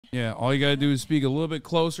Yeah, all you gotta do is speak a little bit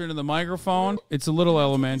closer into the microphone. It's a little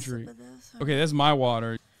elementary. Okay, that's my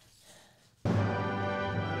water.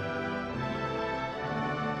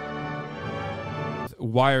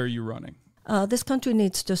 Why are you running? This country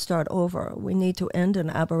needs to start over. We need to end an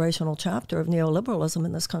aberrational chapter of neoliberalism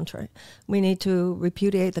in this country. We need to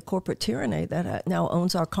repudiate the corporate tyranny that now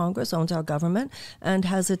owns our Congress, owns our government, and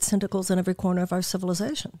has its tentacles in every corner of our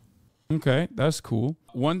civilization. Okay, that's cool.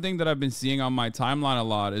 One thing that I've been seeing on my timeline a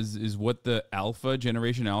lot is what the Alpha,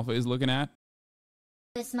 Generation Alpha, is looking at.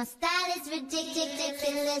 My style is ridiculous.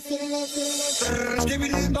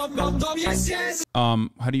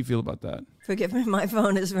 How do you feel about that? Forgive me, my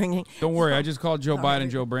phone is ringing. Don't worry, I just called Joe Biden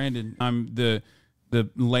Joe Brandon. I'm the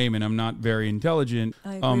layman. I'm not very intelligent.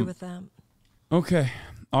 I agree with that. Okay.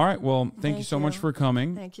 All right. Well, thank you so much for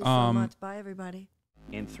coming. Thank you so much. Bye, everybody.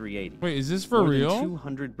 In 380. Wait, is this for real?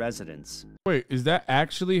 200 residents. Wait, is that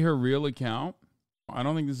actually her real account? I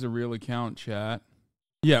don't think this is a real account, chat.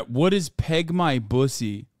 Yeah, what is Peg My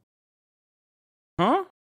Bussy? Huh?